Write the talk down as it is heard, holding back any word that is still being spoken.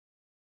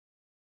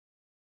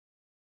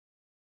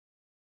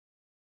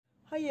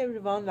Hi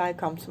everyone,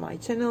 welcome to my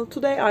channel.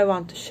 Today I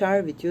want to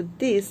share with you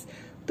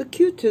the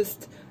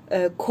cutest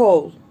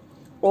cowl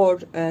or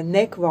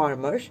neck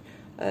warmer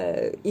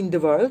in the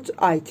world.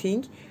 I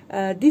think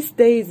these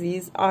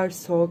daisies are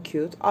so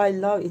cute. I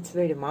love it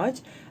very much.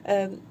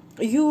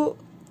 You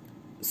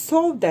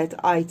saw that,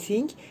 I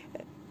think,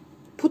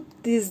 put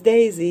these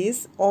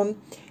daisies on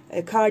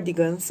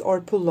cardigans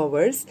or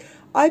pullovers.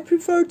 I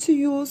prefer to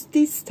use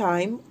this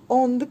time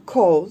on the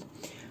cowl.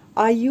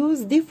 I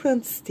use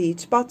different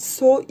stitch, but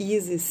so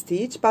easy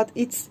stitch, but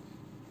its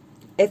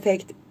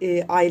effect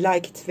I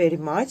like it very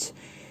much.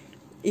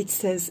 It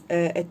says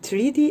a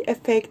 3D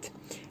effect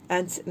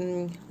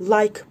and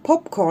like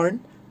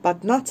popcorn,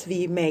 but not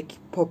we make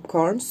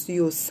popcorns.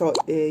 You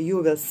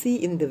will see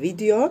in the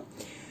video.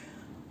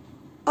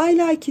 I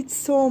like it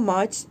so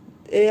much.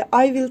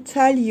 I will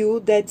tell you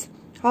that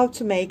how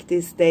to make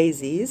these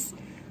daisies.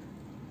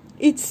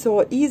 It's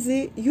so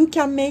easy. You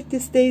can make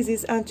these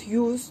daisies and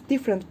use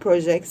different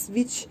projects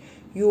which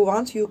you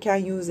want. You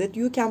can use it.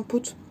 You can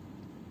put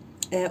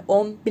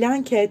on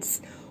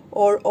blankets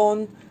or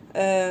on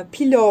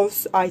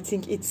pillows. I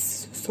think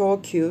it's so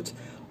cute.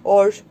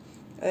 Or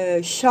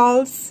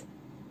shawls,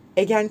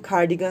 again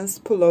cardigans,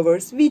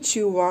 pullovers, which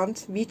you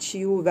want, which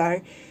you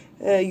wear,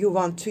 you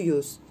want to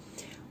use.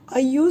 I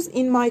use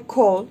in my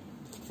cowl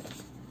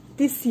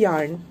this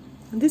yarn.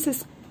 This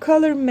is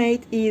Color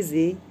Made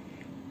Easy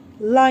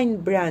line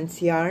brand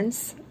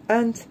yarns,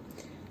 and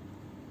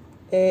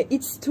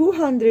its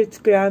 200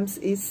 grams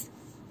is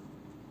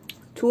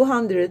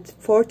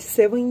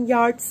 247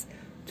 yards,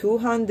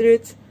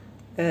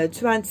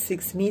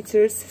 226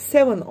 meters,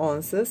 7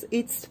 ounces.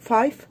 It's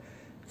 5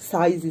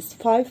 sizes,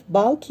 5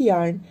 bulk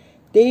yarn.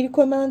 They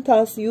recommend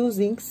us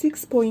using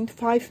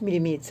 6.5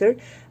 millimeter,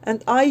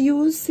 and I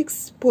use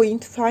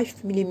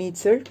 6.5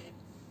 millimeter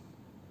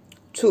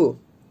too.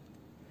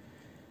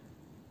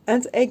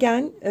 And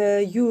again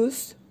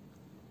use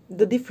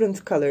the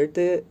different color,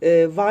 the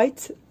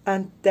white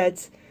and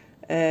that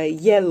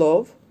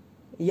yellow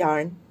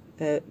yarn,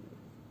 that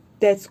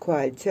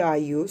quality I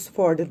use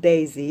for the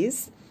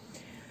daisies.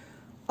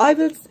 I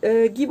will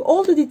give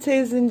all the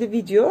details in the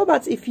video,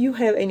 but if you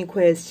have any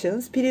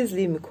questions, please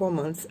leave me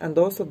comments, and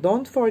also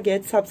don't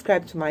forget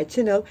subscribe to my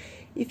channel.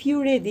 If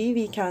you're ready,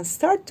 we can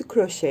start to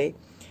crochet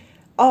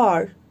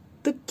the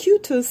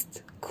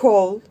cutest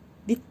cowl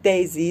with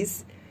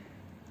daisies.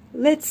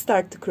 Let's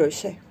start the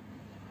crochet.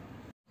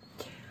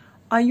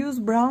 I use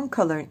brown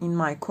color in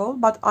my cowl,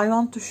 but I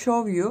want to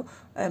show you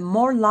a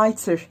more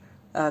lighter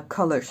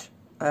color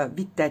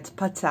with that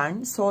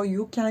pattern, so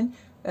you can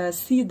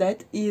see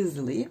that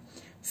easily.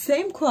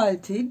 Same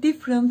quality,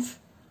 different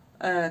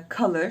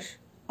color.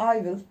 I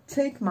will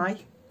take my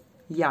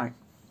yarn.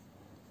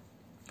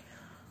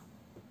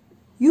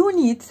 You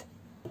need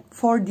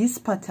for this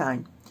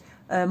pattern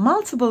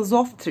multiples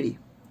of 3.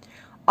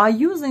 I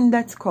use in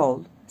that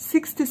cowl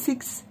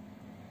 66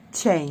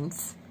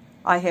 chains.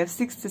 I have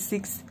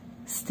 66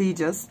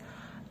 stitches,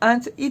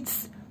 and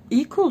it's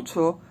equal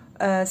to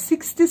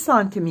 60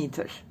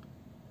 centimeter.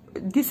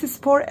 This is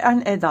for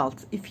an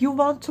adult. If you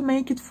want to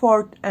make it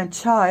for a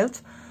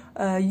child,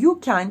 you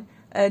can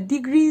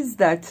decrease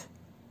that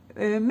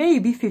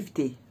maybe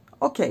 50.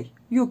 Okay,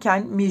 you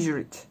can measure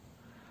it,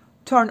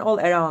 turn all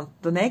around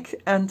the neck,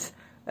 and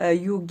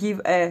you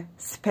give a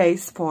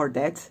space for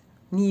that,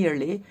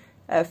 nearly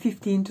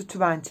 15 to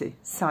 20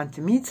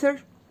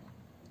 centimeter.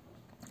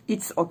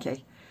 It's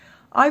okay.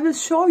 I will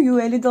show you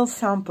a little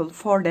sample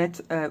for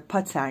that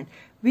pattern.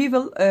 We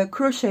will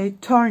crochet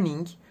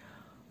turning.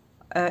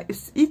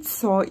 It's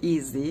so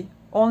easy.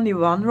 Only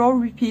one row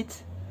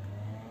repeat.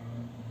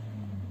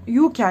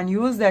 You can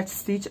use that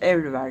stitch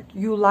everywhere.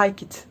 You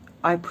like it,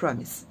 I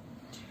promise.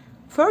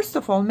 First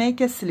of all, make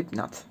a slip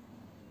knot.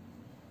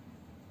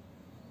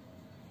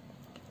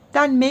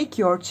 Then make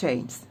your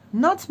chains.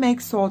 Not make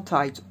so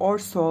tight or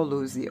so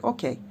loosey.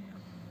 Okay.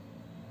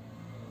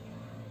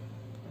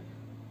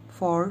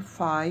 4,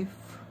 5,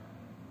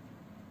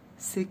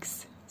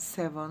 6,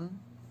 7.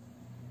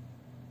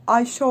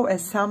 I show a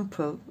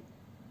sample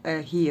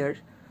here,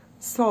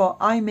 so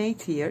I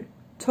made here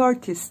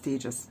 30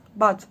 stitches,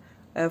 but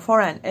for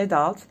an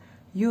adult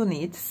you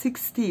need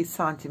 60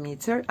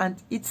 centimeter,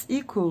 and it's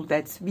equal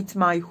that with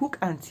my hook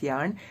and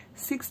yarn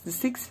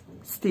 66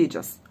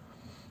 stitches.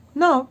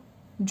 Now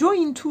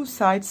join two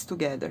sides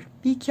together.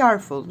 Be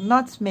careful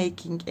not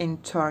making any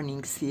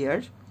turnings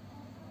here.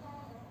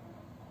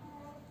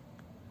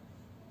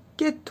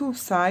 Get two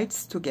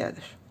sides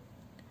together.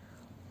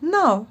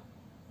 Now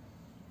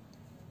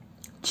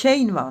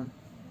chain 1,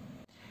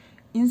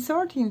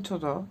 insert into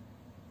the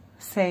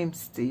same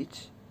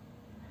stitch,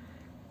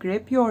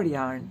 grab your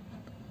yarn,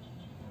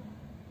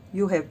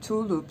 you have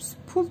 2 loops,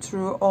 pull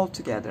through all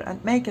together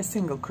and make a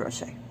single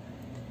crochet.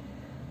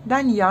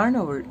 Then yarn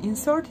over,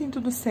 insert into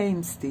the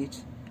same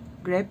stitch,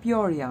 grab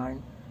your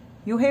yarn,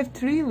 you have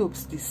 3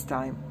 loops this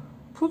time,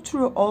 pull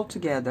through all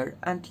together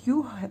and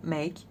you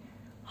make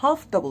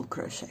half double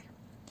crochet.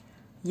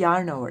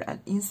 Yarn over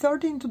and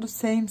insert into the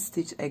same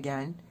stitch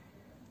again,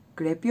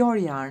 grab your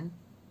yarn,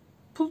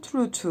 pull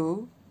through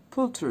 2,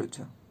 pull through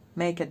 2.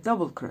 make a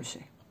double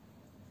crochet.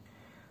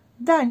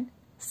 Then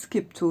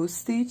skip 2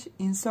 stitch,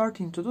 insert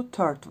into the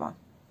third one,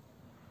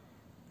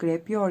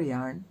 grab your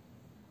yarn,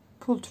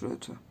 pull through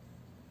 2,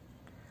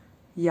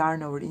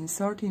 yarn over,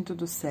 insert into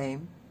the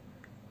same,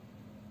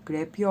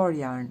 grab your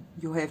yarn,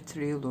 you have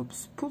 3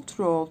 loops, pull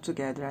through all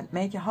together and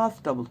make a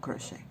half double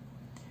crochet,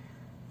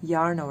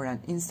 yarn over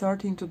and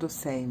insert into the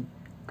same,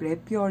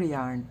 grab your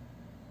yarn,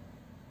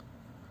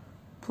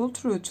 pull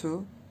through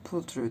 2,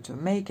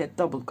 make a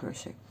double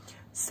crochet.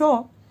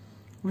 So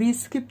we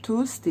skip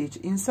 2 stitch,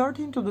 insert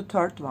into the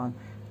third one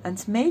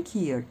and make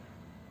here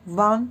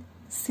 1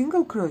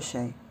 single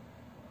crochet,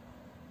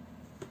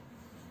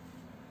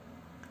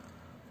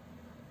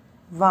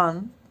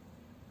 1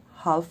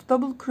 half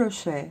double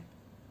crochet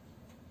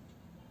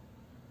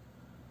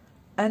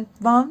and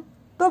 1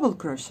 double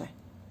crochet.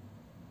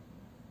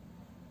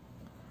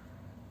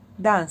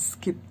 Then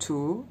skip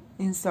 2,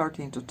 insert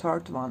into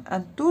third one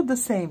and do the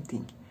same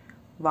thing,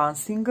 1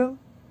 single,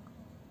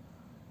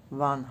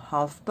 1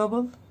 half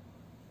double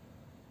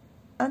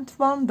and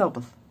 1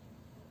 double.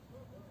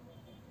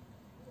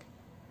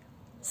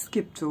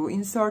 Skip 2,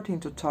 insert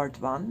into third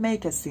one,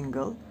 make a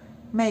single,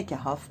 make a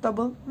half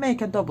double,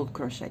 make a double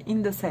crochet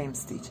in the same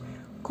stitch.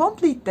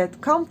 Complete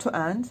that, come to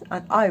end,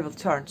 and I will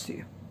turn to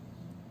you.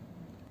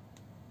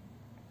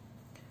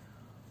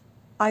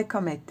 I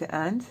come at the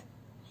end,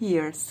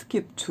 here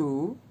skip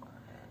 2,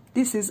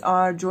 this is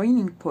our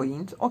joining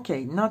point.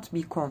 Okay, not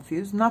be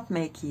confused, not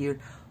make here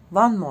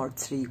 1 more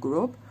 3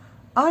 group.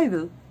 I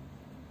will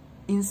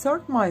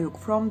insert my hook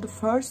from the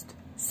first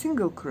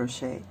single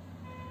crochet,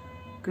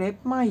 grab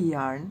my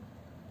yarn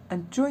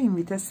and join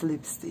with a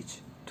slip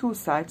stitch, 2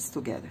 sides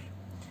together.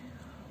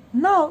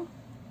 Now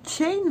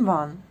chain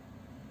 1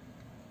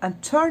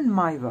 and turn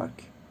my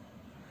work,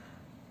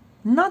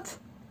 not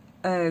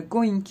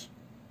going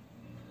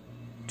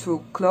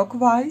to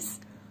clockwise,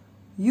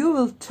 you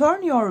will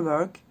turn your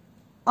work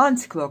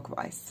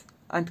anti-clockwise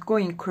and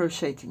going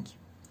crocheting.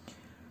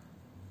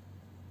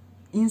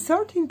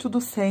 Insert into the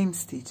same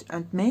stitch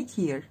and make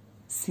here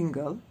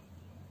single,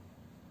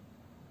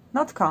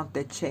 not count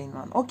that chain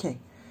 1, okay,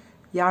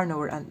 yarn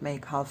over and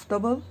make half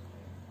double,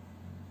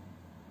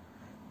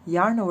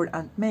 yarn over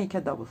and make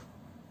a double,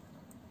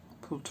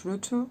 pull through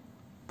 2,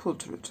 pull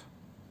through 2,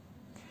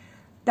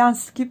 then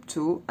skip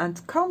 2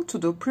 and come to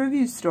the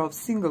previous row of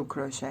single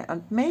crochet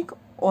and make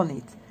on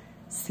it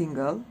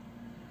single,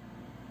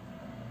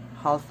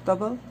 half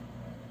double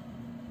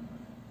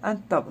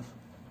and double.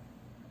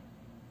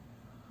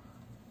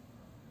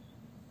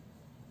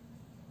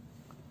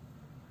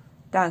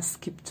 Then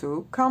skip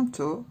 2, come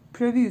to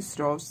previous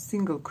row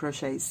single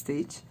crochet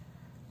stitch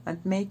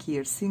and make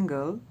here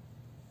single,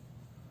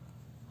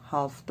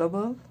 half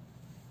double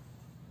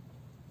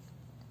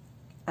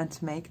and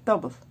make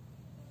double.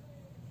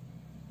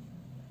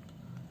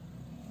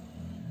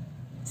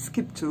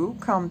 Skip 2,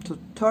 come to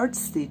third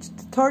stitch.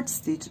 The third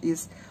stitch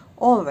is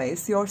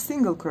always your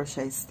single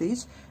crochet stitch.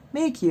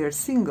 Make here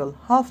single,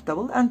 half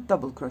double and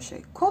double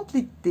crochet.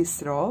 Complete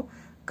this row,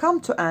 come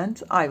to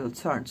end, I will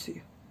turn to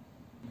you.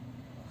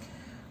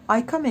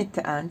 I come at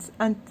the end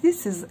and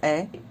this is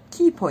a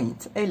key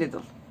point, a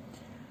little.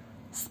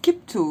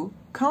 Skip 2,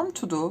 come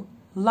to the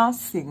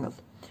last single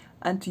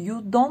and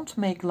you don't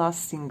make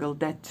last single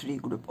that 3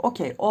 group.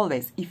 Okay,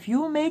 always if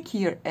you make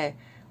here a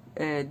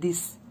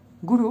this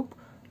group,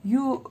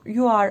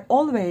 you are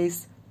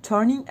always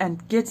turning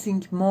and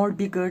getting more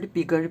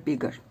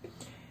bigger.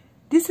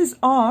 This is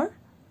our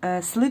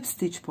slip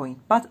stitch point,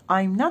 but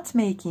I'm not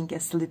making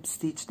a slip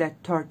stitch that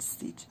third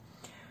stitch.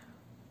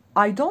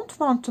 I don't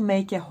want to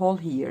make a hole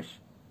here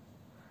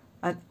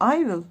and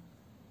I will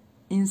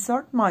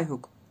insert my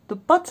hook the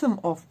bottom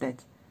of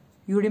that.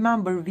 You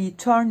remember we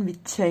turn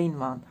with chain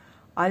 1.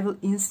 I will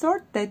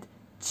insert that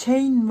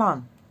chain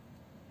 1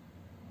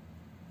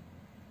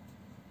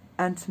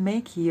 and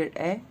make here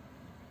a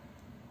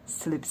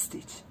slip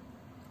stitch.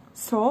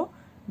 So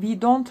we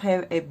don't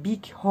have a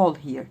big hole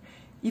here.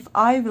 If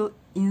I will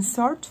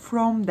insert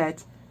from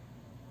that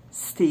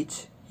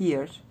stitch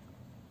here,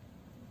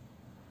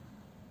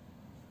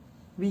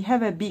 we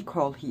have a big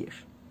hole here,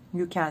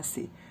 you can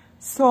see.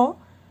 So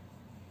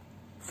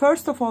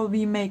first of all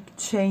we make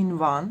chain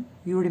 1,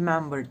 you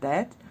remember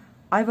that.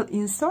 I will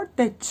insert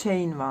that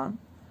chain 1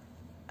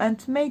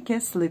 and make a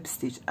slip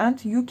stitch,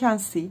 and you can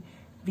see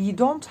we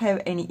don't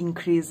have any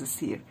increases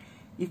here.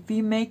 If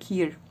we make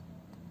here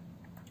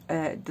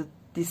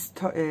this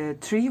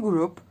 3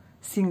 group,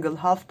 single,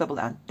 half double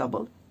and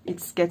double,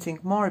 it's getting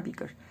more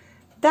bigger.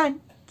 Then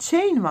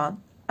chain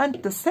 1,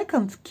 and the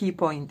second key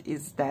point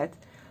is that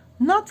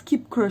not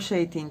keep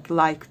crocheting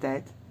like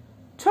that,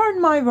 turn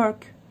my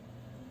work.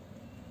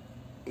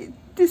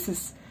 This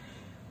is,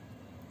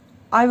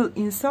 I will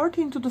insert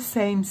into the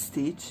same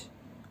stitch,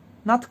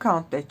 not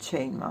count that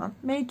chain 1,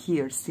 make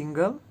here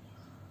single,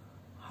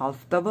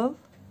 half double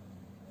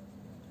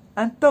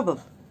and double.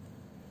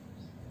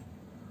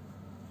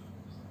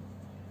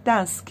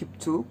 Then skip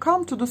 2,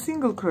 come to the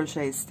single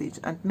crochet stitch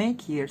and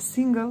make here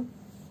single,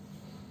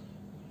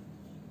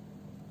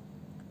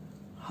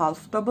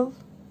 half double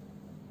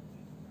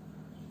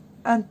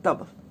and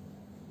double.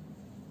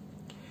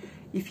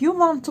 If you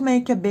want to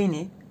make a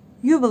beanie,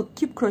 you will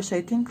keep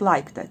crocheting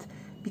like that,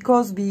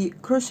 because we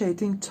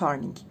crocheting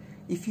turning.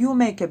 If you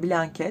make a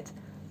blanket,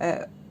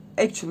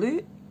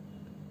 actually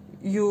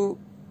you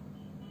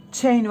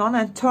chain one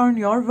and turn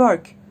your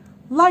work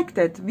like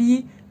that.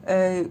 We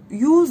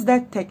use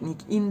that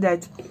technique in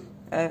that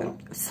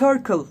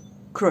circle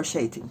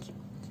crocheting.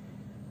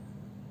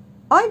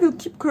 I will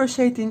keep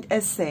crocheting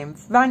as same.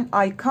 When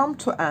I come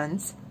to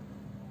ends,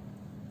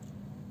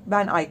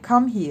 when I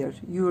come here,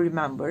 you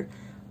remember,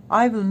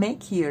 I will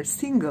make here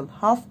single,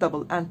 half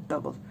double and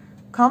double.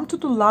 Come to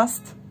the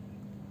last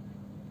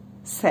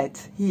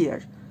set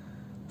here,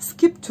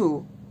 skip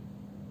 2,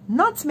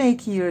 not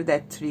make here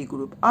that 3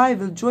 group. I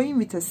will join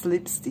with a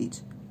slip stitch,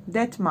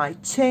 that my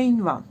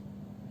chain 1,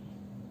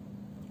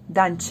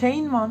 then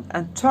chain 1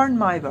 and turn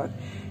my work.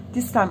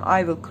 This time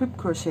I will keep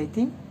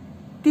crocheting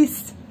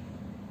this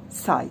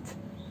side.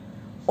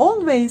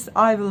 Always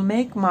I will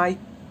make my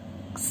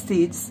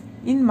stitch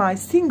in my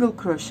single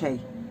crochet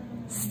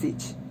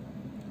stitch.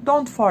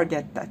 Don't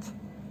forget that.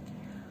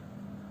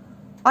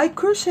 I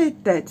crochet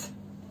that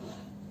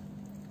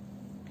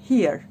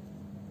here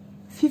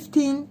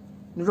 15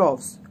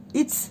 rows.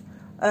 It's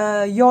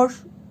your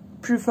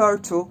prefer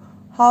to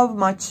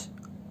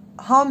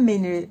how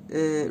many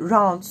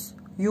rounds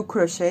you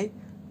crochet.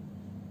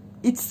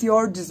 It's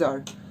your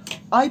desire.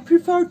 I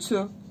prefer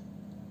to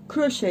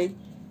crochet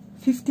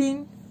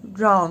 15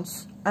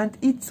 rounds, and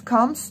it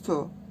comes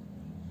to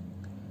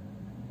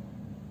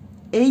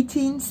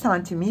 18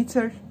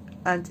 centimeter,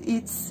 and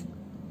it's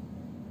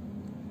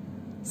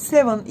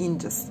 7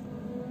 inches.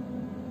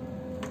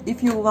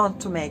 If you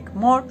want to make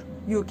more,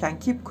 you can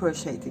keep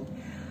crocheting.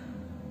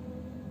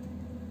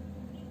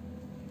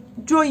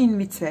 Join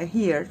with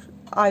here.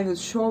 I will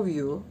show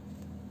you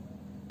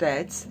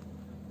that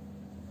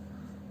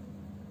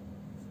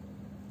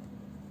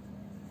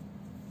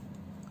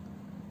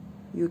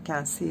you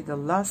can see the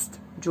last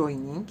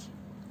joining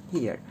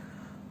here.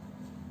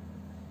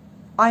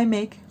 I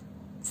make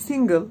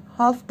single,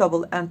 half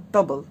double and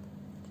double,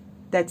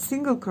 that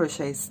single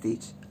crochet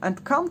stitch,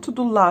 and come to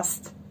the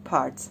last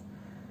part,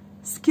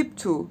 skip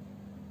 2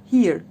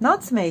 here,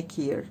 not make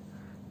here,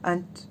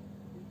 and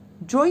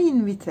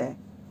join with a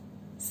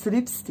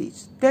slip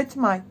stitch, that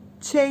my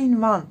chain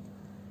 1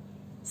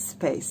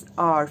 space,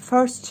 our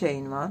first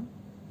chain 1,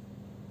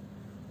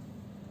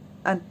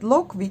 and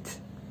lock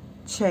with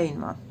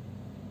chain 1.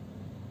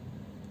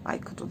 I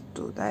couldn't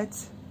do that.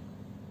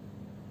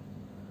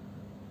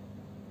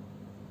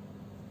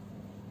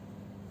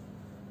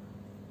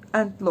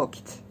 And lock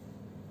it.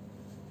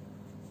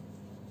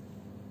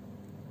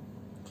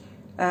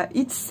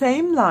 It's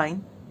same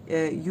line,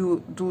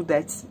 you do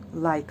that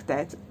like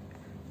that,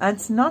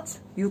 and not,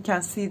 you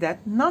can see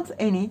that not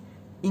any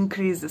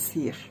increases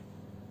here.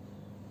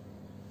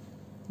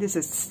 This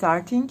is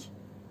starting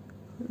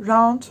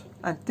round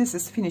and this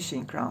is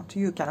finishing round.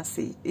 You can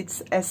see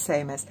it's as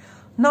same as.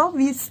 Now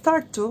we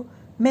start to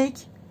make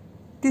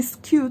this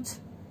cute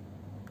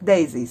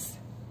daisies.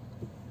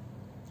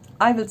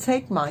 I will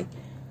take my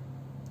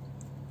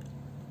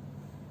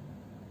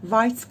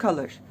white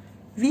color.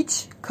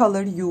 Which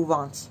color you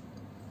want,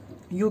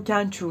 you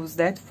can choose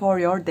that for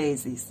your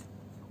daisies.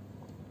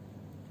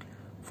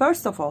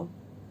 First of all,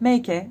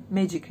 make a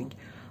magic ring,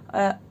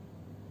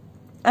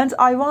 and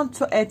I want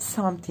to add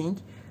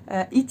something.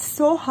 It's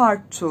so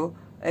hard to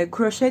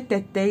crochet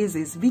that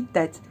daisies with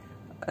that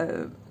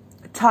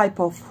type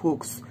of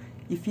hooks.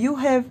 If you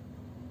have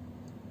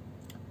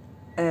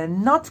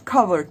not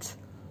covered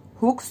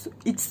hooks,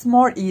 it's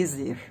more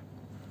easier.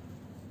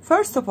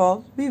 First of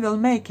all, we will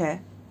make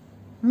a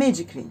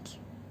magic ring.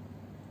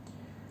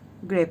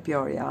 Grab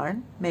your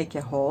yarn, make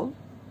a hole,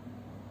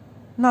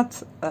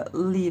 not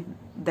leave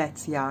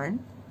that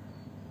yarn.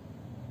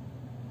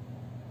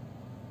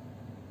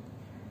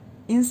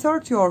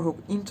 Insert your hook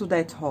into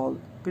that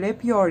hole,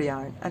 grab your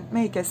yarn and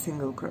make a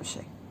single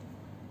crochet.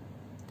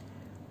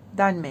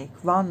 Then make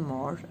one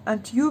more,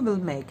 and you will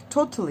make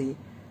totally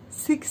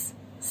 6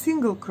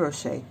 single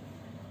crochet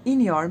in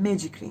your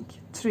magic ring.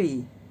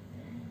 3,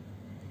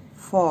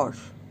 4,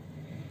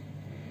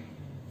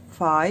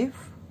 5,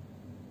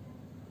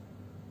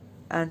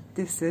 and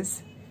this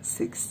is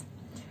 6.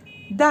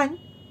 Then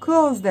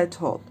close that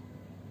hole,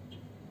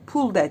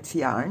 pull that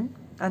yarn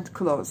and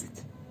close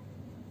it.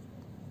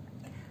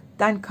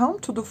 Then come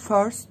to the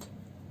first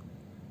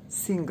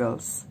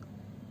singles,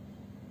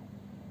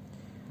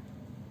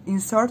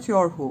 insert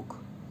your hook,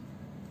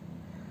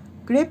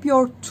 grab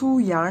your 2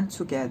 yarn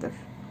together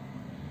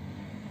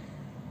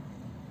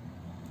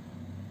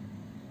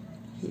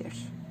here.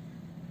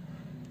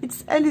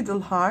 It's a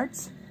little hard,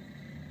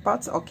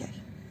 but okay.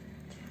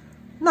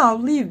 Now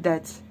leave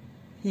that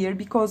here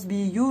because we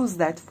use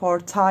that for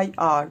tie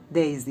our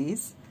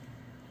daisies.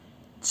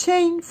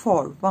 Chain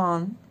 4,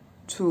 1,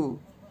 2,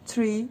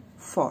 3,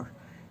 4.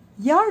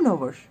 Yarn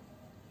over.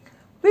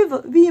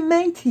 We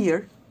made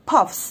here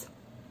puffs.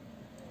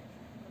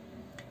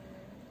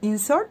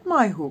 Insert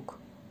my hook,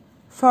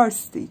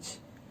 first stitch,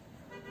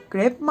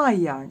 grab my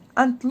yarn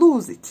and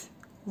lose it.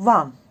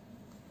 1,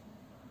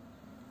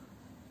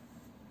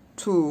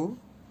 2,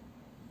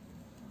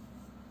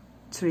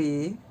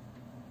 3,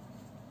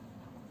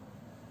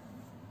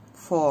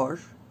 4,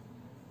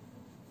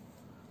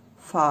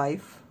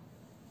 5,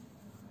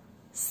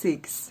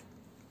 6,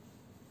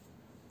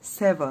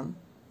 7,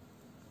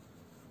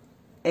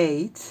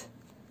 8,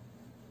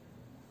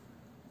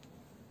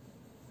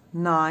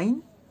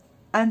 9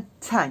 and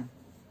 10.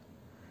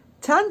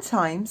 10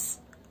 times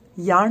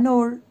yarn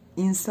over,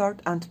 insert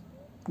and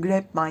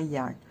grab my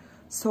yarn.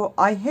 So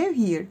I have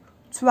here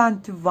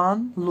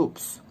 21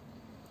 loops.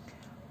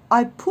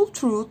 I pull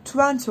through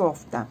 20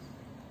 of them,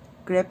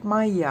 grab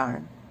my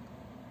yarn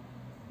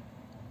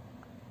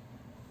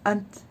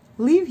and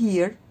leave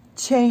here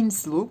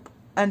chains loop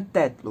and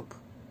dead loop.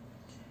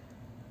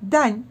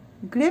 Then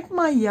grab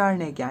my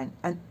yarn again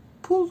and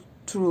pull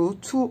through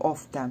 2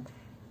 of them.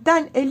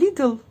 Then a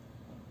little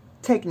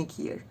technique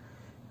here.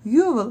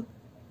 You will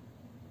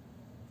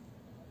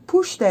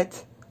push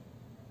that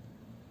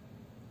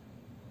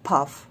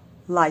puff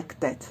like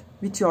that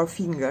with your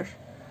finger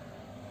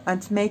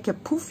and make a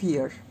puff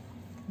here.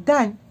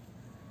 Then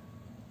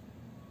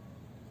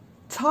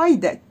tie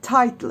that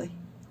tightly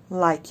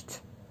like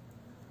it.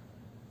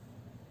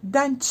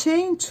 Then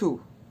chain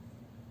 2,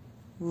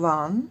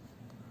 1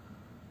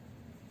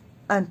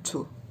 and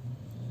 2.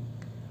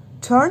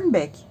 Turn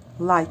back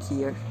like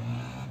here,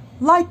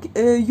 like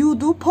you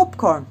do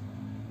popcorn.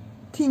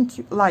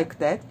 Think like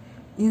that.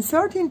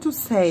 Insert into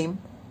same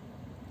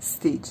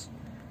stitch.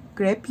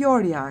 Grab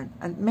your yarn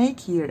and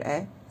make here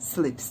a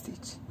slip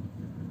stitch.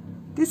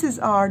 This is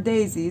our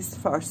Daisy's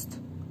first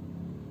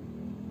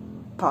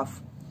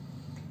puff.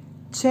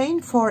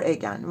 Chain 4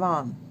 again.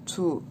 1,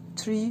 2,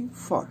 3,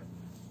 4.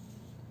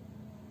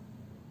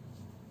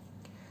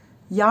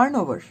 Yarn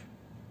over.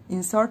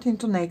 Insert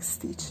into next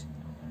stitch.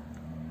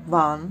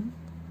 1,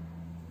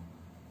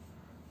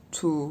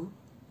 2,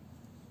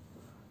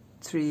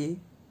 3,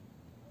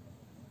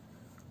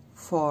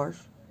 4,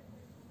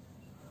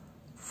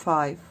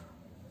 5,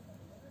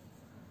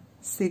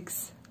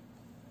 6,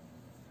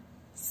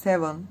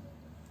 7,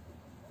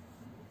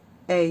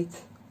 8,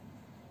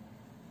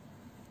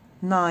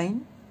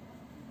 9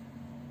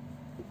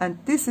 and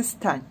this is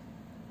 10.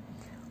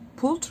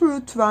 Pull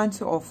through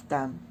 20 of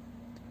them.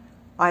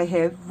 I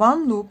have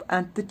 1 loop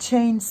and the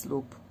chains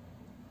loop.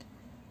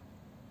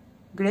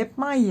 Grab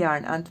my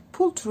yarn and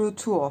pull through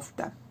 2 of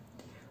them.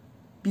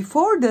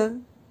 Before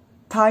the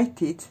tie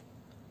it,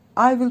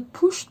 I will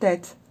push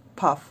that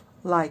puff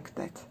like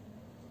that.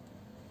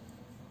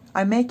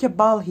 I make a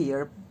ball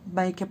here,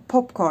 make a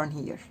popcorn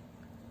here.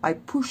 I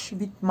push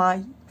with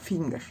my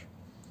finger.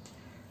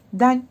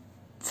 Then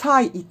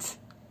tie it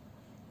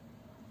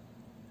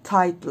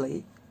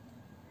tightly.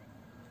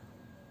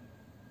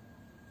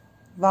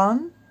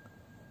 1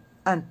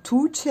 and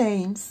 2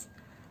 chains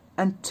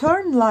and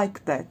turn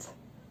like that.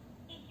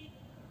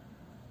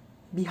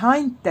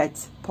 Behind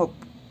that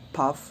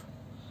puff,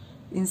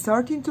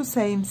 insert into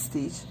same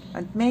stitch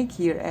and make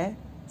here a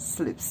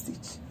slip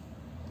stitch.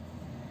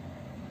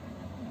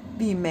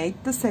 We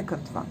made the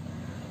second one.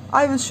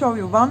 I will show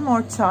you one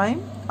more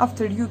time,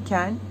 after you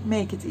can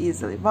make it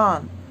easily.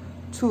 1,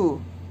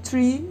 2,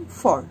 3,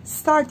 4,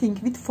 starting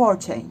with 4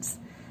 chains.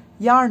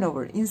 Yarn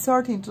over,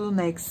 insert into the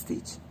next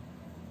stitch.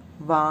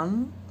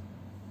 1,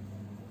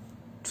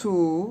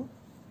 2,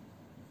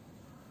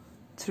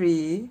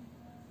 3,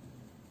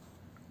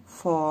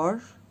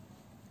 4,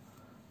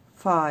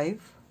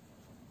 5,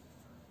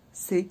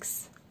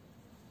 6,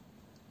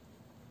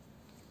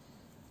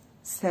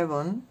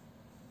 7,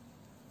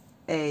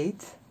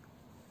 8,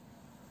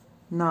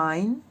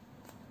 9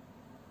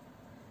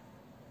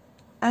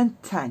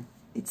 and 10.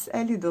 It's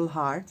a little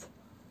hard.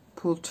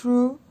 Pull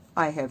through.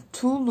 I have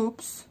 2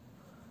 loops.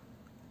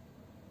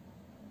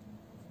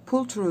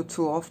 Pull through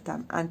 2 of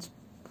them and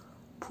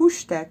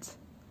push that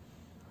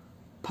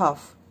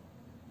puff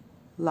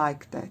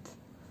like that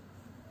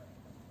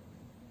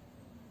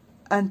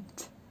and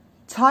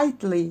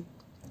tightly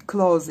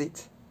close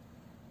it.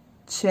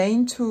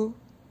 Chain 2,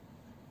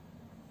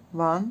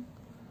 1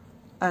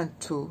 and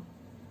 2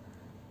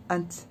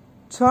 and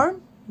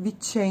turn with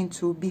chain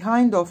 2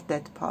 behind of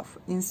that puff.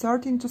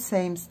 Insert into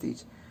same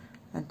stitch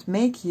and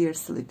make here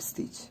slip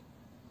stitch.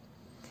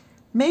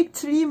 Make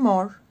 3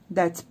 more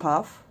that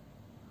puff.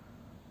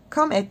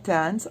 Come at the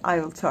end, I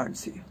will turn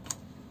to you.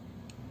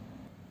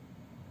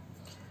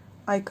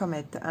 I come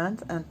at the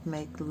end and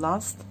make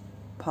last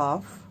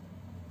puff.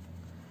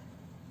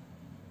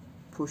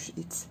 Push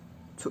it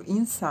to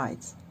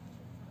inside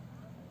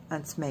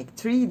and make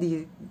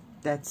 3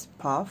 that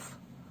puff.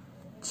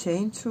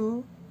 Chain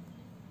 2.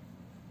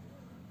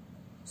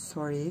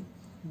 Sorry,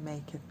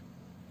 make it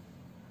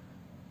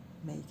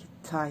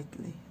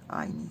tightly.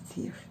 I need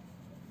here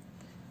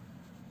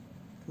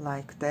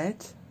like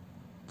that.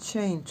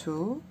 Chain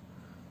 2.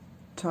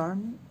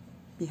 Turn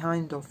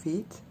behind of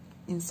it,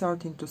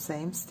 insert into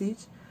same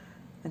stitch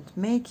and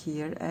make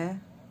here a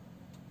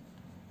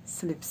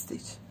slip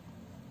stitch.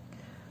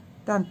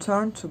 Then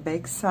turn to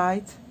back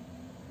side,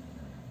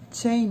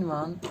 chain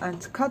 1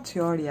 and cut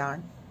your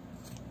yarn.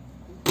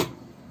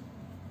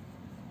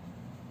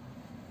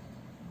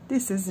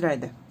 This is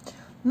ready.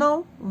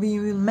 Now we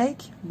will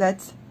make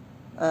that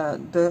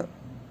the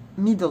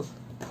middle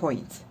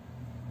point.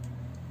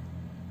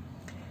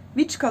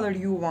 Which color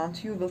you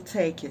want, you will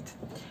take it.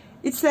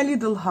 It's a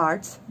little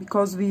hard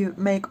because we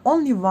make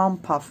only one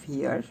puff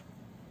here.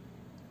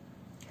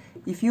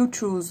 If you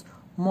choose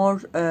more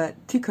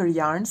thicker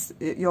yarns,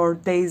 your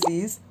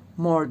daisies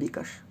more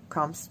bigger,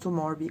 comes to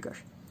more bigger.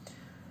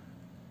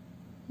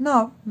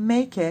 Now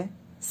make a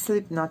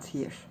slip knot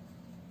here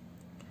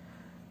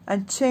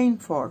and chain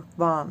for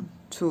 1,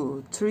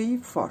 2, 3,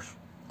 4.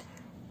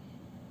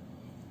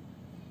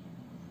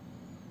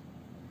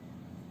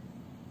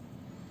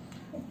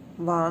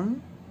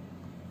 One,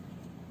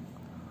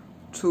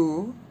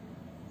 2,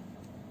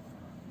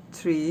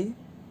 3,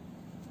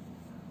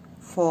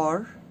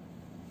 4,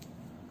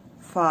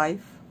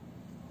 5,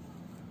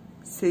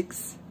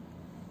 6,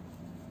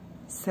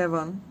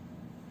 7,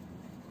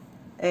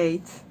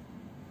 8,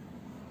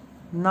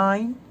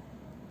 9,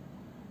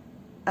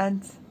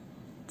 and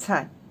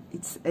 10.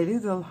 It's a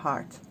little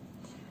hard.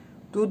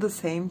 Do the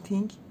same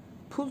thing.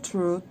 Pull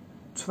through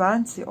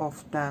 20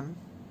 of them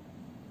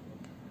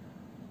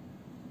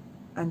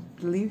and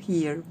leave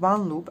here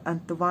one loop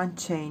and the one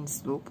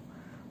chains loop.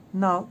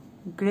 Now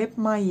grab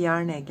my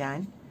yarn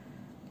again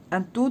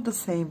and do the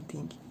same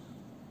thing.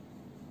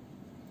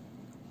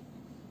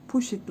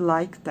 Push it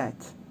like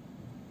that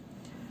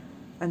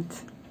and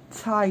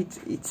tight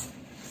it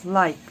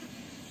like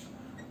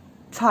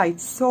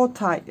tight, so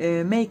tight,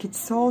 make it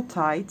so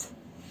tight.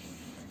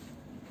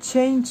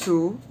 Chain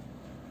 2,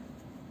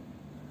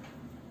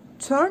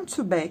 turn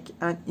to back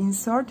and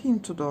insert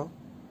into the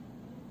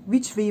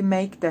which we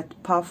make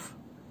that puff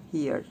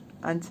here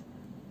and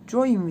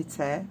join with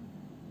a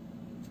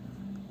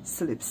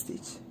slip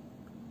stitch.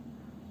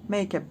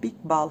 Make a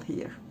big ball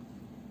here,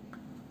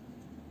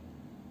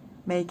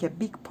 make a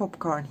big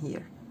popcorn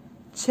here,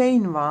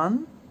 chain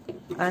 1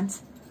 and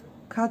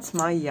cut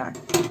my yarn.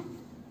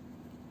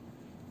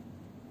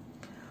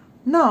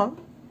 Now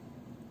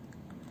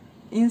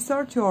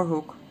insert your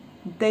hook,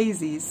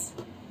 daisies,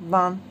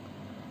 1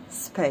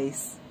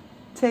 space,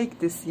 take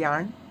this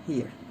yarn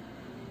here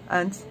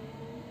and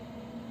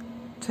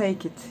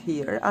take it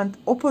here, and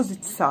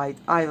opposite side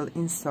I will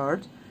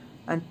insert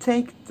and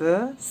take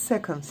the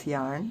second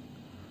yarn,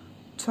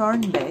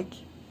 turn back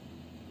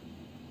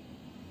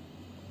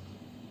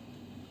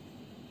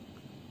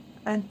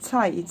and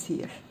tie it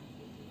here.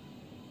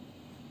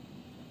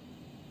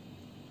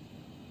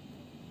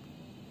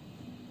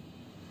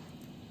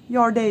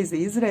 Your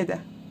daisy is ready,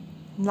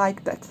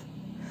 like that.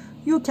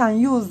 You can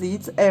use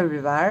it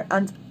everywhere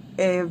and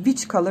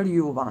which color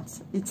you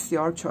want, it's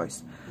your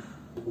choice.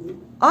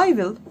 I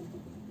will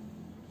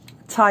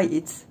tie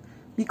it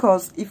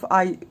because if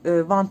I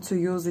want to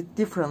use it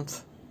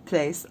different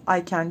place, I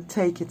can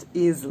take it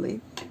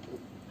easily.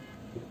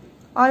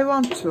 I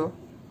want to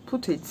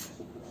put it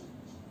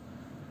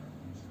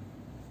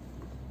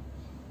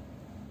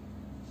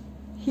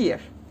here.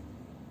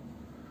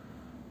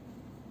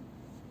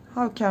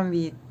 How can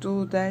we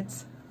do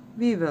that?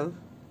 We will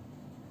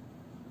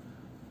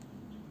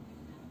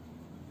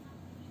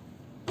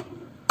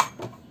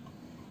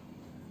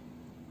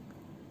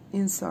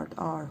insert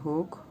our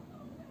hook,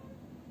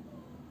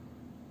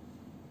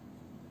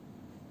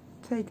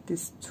 take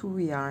this 2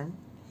 yarn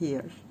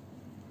here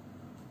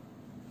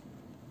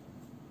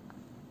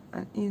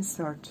and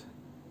insert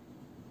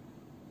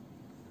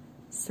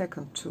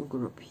second 2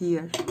 group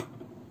here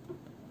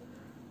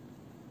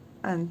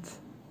and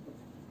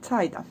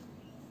tie them.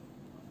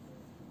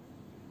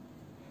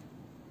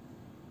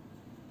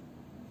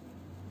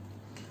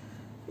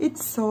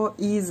 It's so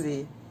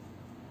easy.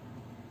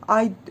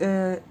 I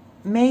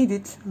made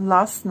it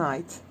last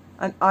night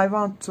and I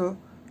want to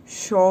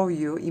show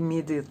you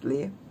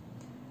immediately.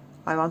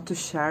 I want to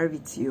share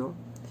with you.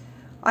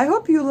 I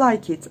hope you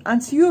like it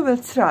and you will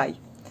try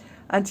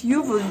and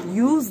you will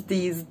use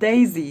these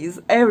daisies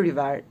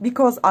everywhere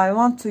because I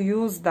want to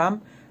use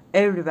them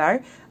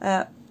everywhere.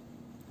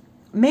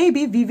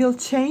 Maybe we will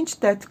change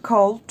that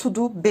cowl to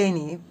do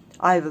Benny.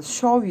 I will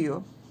show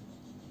you.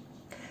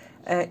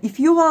 If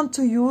you want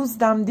to use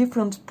them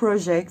different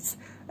projects,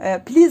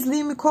 please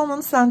leave me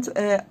comments and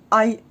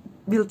I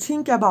will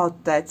think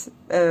about that.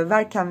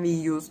 Where can we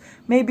use?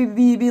 Maybe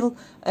we will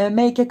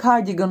make a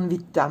cardigan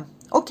with them.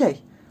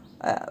 Okay,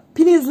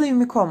 please leave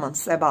me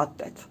comments about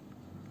that.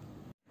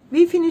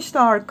 We finished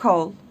our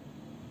cowl,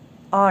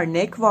 our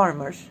neck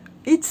warmer.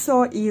 It's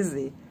so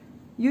easy.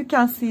 You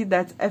can see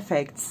that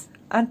effects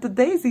and the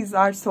daisies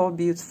are so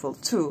beautiful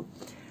too.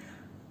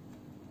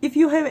 If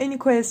you have any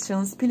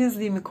questions, please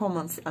leave me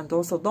comments and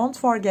also don't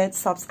forget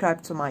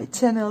subscribe to my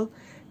channel.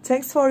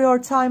 Thanks for your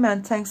time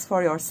and thanks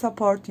for your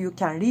support. You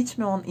can reach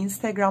me on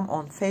Instagram,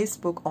 on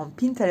Facebook, on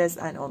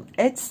Pinterest and on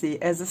Etsy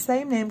as the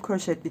same name,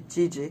 Crochet with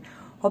Gigi.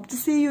 Hope to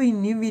see you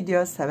in new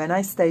videos. Have a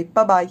nice day.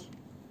 Bye bye.